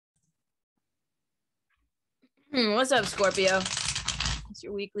What's up, Scorpio? It's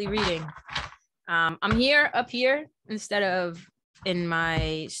your weekly reading. I'm up here instead of in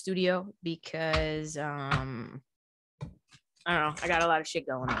my studio because I don't know, I got a lot of shit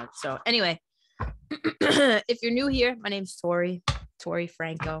going on. So anyway, if you're new here, my name's Tori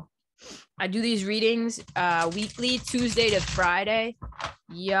Franco. I do these readings weekly, Tuesday to Friday.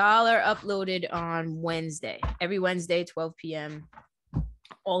 Y'all are uploaded on Wednesday. Every Wednesday, 12 p.m.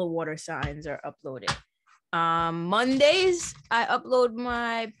 All the water signs are uploaded. Mondays, I upload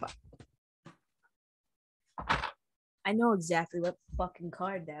my... I know exactly what fucking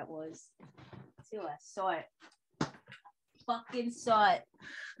card that was. See, I saw it. Fucking saw it.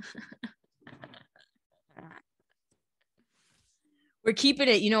 We're keeping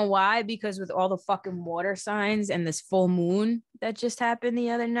it. You know why? Because with all the fucking water signs and this full moon that just happened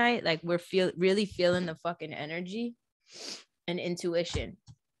the other night, like we're really feeling the fucking energy and intuition.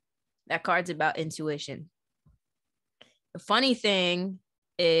 That card's about intuition. The funny thing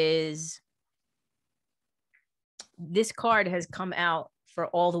is this card has come out for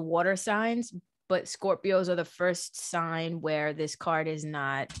all the water signs, but Scorpios are the first sign where this card is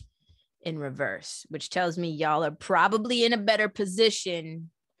not in reverse, which tells me y'all are probably in a better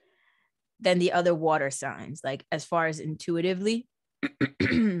position than the other water signs, like as far as intuitively.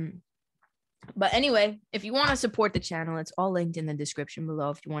 But anyway, if you want to support the channel, it's all linked in the description below.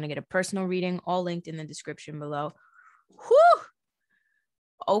 If you want to get a personal reading, all linked in the description below. Whew.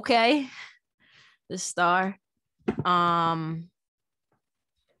 Okay. The star. Buy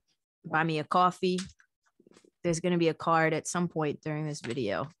me a coffee. There's going to be a card at some point during this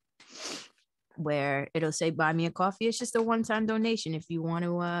video where it'll say buy me a coffee. It's just a one-time donation if you want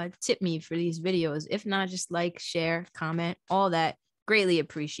to tip me for these videos. If not, just like, share, comment, all that. Greatly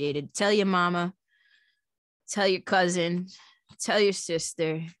appreciated. Tell your mama, tell your cousin, tell your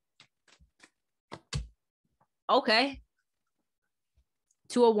sister. Okay.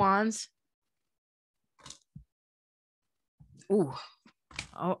 Two of Wands. Ooh.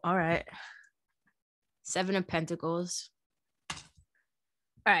 Oh, all right. Seven of Pentacles. All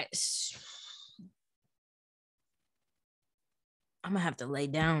right. I'm gonna have to lay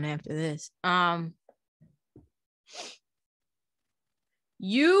down after this.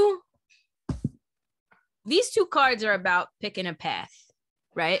 These two cards are about picking a path,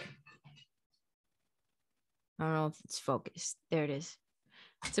 right? I don't know if it's focused. There it is.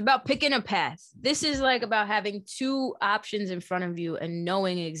 It's about picking a path. This is like about having two options in front of you and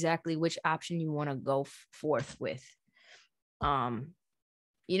knowing exactly which option you want to go forth with. You know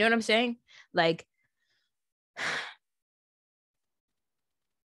what I'm saying? Like,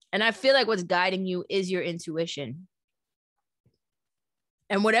 and I feel like what's guiding you is your intuition.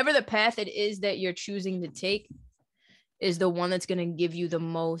 And whatever the path it is that you're choosing to take is the one that's going to give you the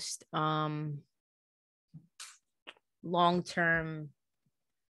most long-term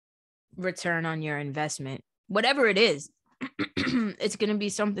return on your investment. Whatever it is, it's going to be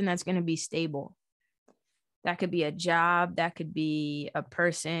something that's going to be stable. That could be a job. That could be a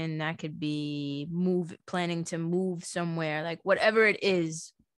person. That could be planning to move somewhere. Like whatever it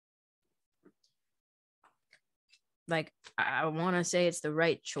is, like I want to say it's the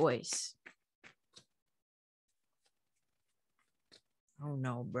right choice. Oh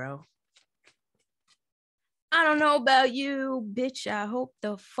no, bro. I don't know about you, bitch. I hope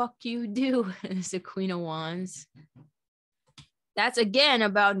the fuck you do. It's the Queen of Wands. That's again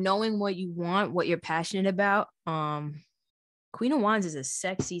about knowing what you want, what you're passionate about. Queen of Wands is a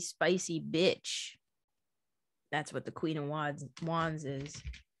sexy, spicy bitch. That's what the Queen of Wands is.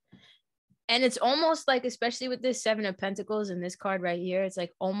 And it's almost like, especially with this Seven of Pentacles and this card right here, it's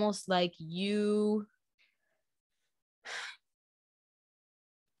like almost like you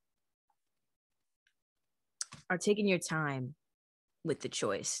are taking your time with the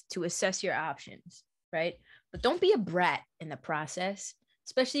choice to assess your options, right? But don't be a brat in the process,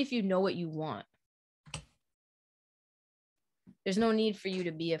 especially if you know what you want. There's no need for you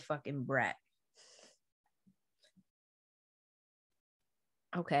to be a fucking brat.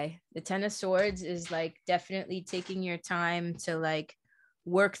 Okay. The Ten of Swords is like definitely taking your time to like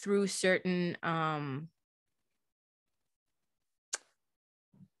work through certain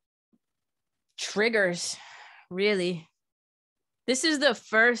triggers, really. This is the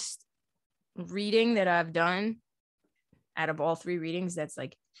first reading that I've done out of all three readings that's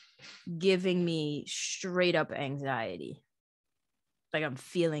like giving me straight up anxiety. Like I'm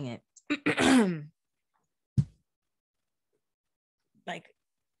feeling it.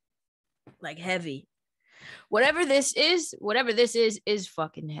 like heavy. Whatever this is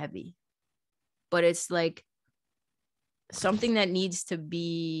fucking heavy. But it's like something that needs to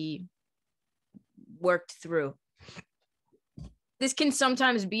be worked through. This can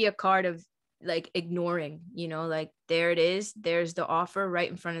sometimes be a card of like ignoring, you know, like there it is. There's the offer right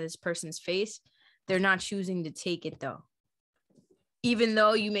in front of this person's face. They're not choosing to take it though. Even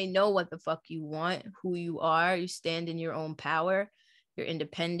though you may know what the fuck you want, who you are, you stand in your own power, you're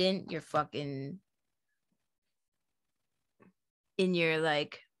independent, you're fucking in your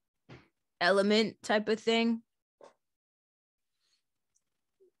like element type of thing.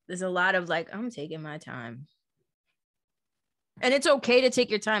 There's a lot of like, I'm taking my time. And it's okay to take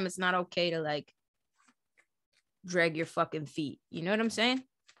your time. It's not okay to like drag your fucking feet. You know what I'm saying?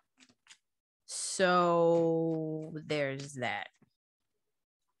 So there's that.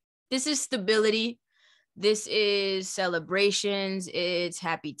 This is stability. This is celebrations. It's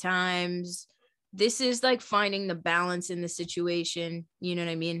happy times. This is like finding the balance in the situation. You know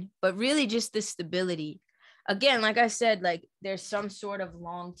what I mean? But really just the stability. Again, like I said, like there's some sort of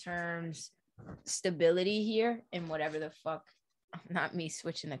long-term stability here in whatever the fuck, not me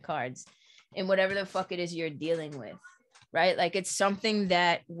switching the cards, in whatever the fuck it is you're dealing with, right? Like it's something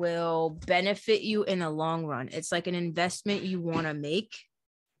that will benefit you in the long run. It's like an investment you want to make,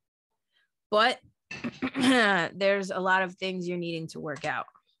 but there's a lot of things you're needing to work out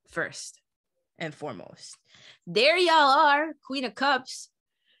first and foremost. There y'all are, Queen of Cups.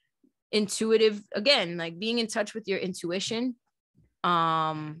 Intuitive, again, like being in touch with your intuition.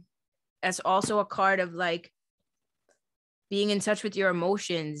 That's also a card of like being in touch with your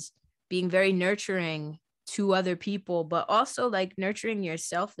emotions, being very nurturing to other people, but also like nurturing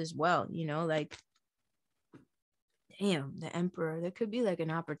yourself as well. You know, like, damn, the Emperor, there could be like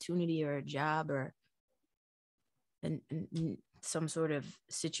an opportunity or a job or some sort of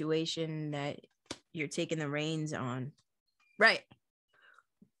situation that you're taking the reins on. Right.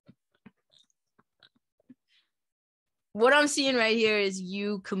 What I'm seeing right here is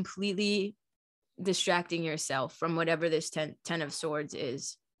you completely distracting yourself from whatever this 10 of swords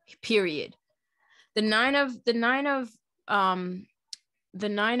is, period. The nine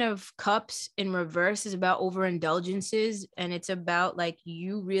of cups in reverse is about overindulgences, and it's about like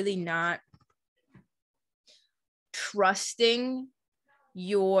you really not trusting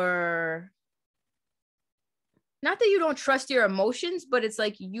your, not that you don't trust your emotions, but it's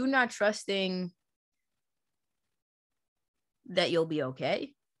like you not trusting that you'll be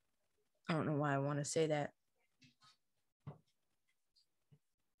okay. I don't know why I want to say that.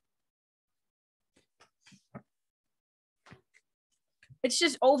 It's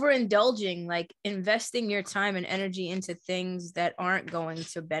just overindulging, like investing your time and energy into things that aren't going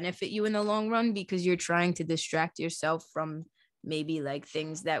to benefit you in the long run because you're trying to distract yourself from maybe like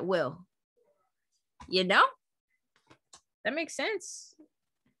things that will. You know? That makes sense.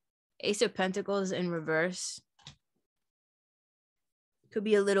 Ace of Pentacles in reverse. Could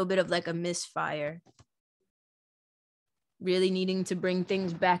be a little bit of like a misfire. Really needing to bring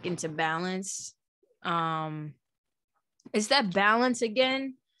things back into balance. It's that balance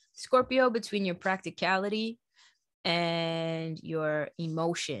again, Scorpio, between your practicality and your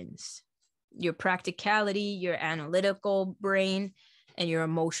emotions. Your practicality, your analytical brain, and your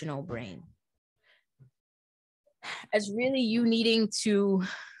emotional brain. As really you needing to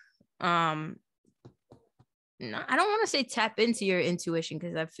I don't want to say tap into your intuition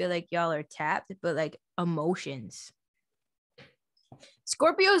because I feel like y'all are tapped, but like emotions.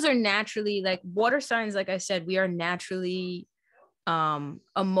 Scorpios are naturally like water signs. Like I said, we are naturally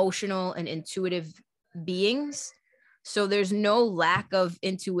emotional and intuitive beings. So there's no lack of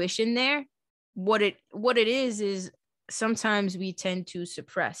intuition there. What it is sometimes we tend to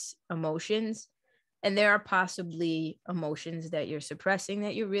suppress emotions, and there are possibly emotions that you're suppressing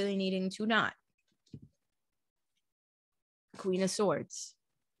that you're really needing to not. Queen of Swords.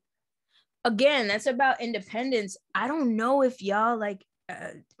 Again, that's about independence. I don't know if y'all like,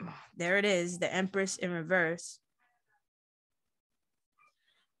 there it is, the Empress in reverse.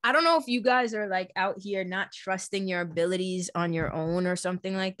 I don't know if you guys are like out here not trusting your abilities on your own or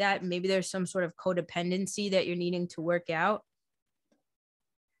something like that. Maybe there's some sort of codependency that you're needing to work out.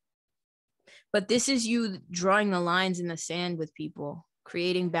 But this is you drawing the lines in the sand with people,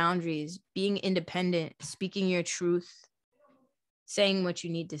 creating boundaries, being independent, speaking your truth, saying what you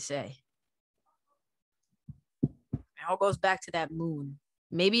need to say. It all goes back to that moon.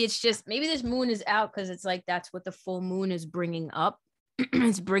 Maybe it's just, maybe this moon is out because it's like that's what the full moon is bringing up.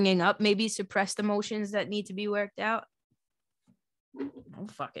 It's bringing up maybe suppressed emotions that need to be worked out. I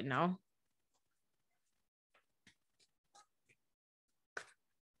don't fucking know.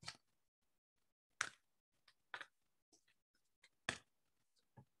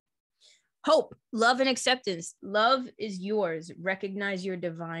 Hope, love, and acceptance. Love is yours. Recognize your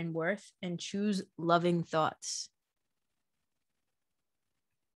divine worth and choose loving thoughts.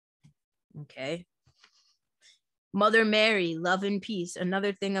 Okay. Mother Mary, love and peace.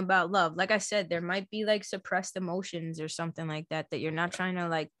 Another thing about love, like I said, there might be like suppressed emotions or something like that that you're not trying to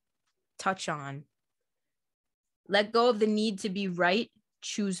like touch on. Let go of the need to be right.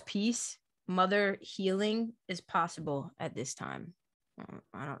 Choose peace. Mother healing is possible at this time.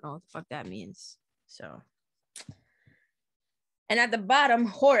 I don't know what the fuck that means. So, and at the bottom,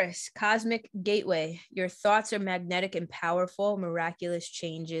 Horus, cosmic gateway. Your thoughts are magnetic and powerful. Miraculous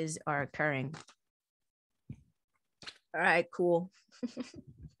changes are occurring. All right, cool.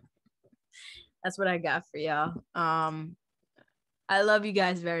 That's what I got for y'all. I love you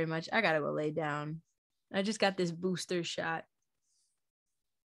guys very much. I gotta go lay down. I just got this booster shot.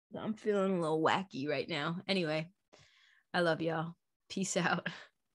 I'm feeling a little wacky right now. Anyway, I love y'all. Peace out.